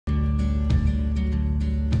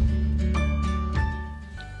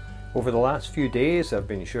Over the last few days I've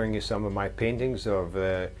been showing you some of my paintings of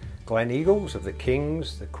Gleneagles, of the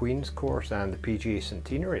King's, the Queen's course and the PGA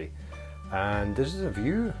Centenary. And this is a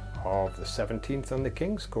view of the 17th on the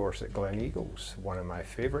King's course at Gleneagles, one of my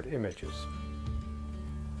favourite images.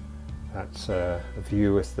 That's a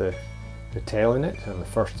view with the tail in it, and the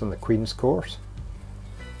first on the Queen's course.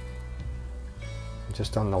 And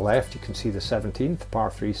just on the left you can see the 17th, par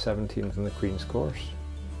 3 17th on the Queen's course.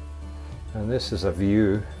 And this is a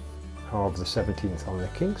view of the 17th on the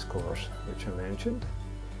King's course, which I mentioned.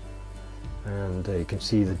 And you can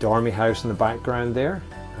see the Dormy house in the background there,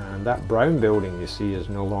 and that brown building you see is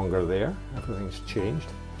no longer there. Everything's changed,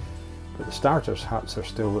 but the starters' huts are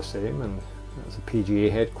still the same, and that's the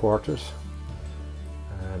PGA headquarters,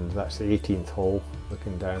 and that's the 18th hole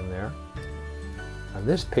looking down there. And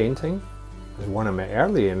this painting is one of my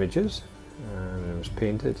early images, and it was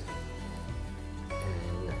painted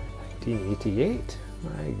in 1988.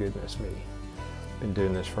 My goodness me, been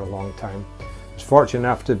doing this for a long time. I was fortunate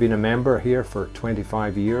enough to have been a member here for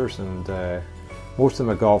 25 years, and most of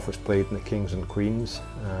my golf was played in the Kings and Queens,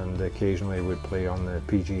 and occasionally would play on the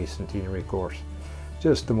PGA Centenary course.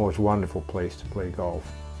 Just the most wonderful place to play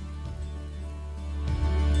golf.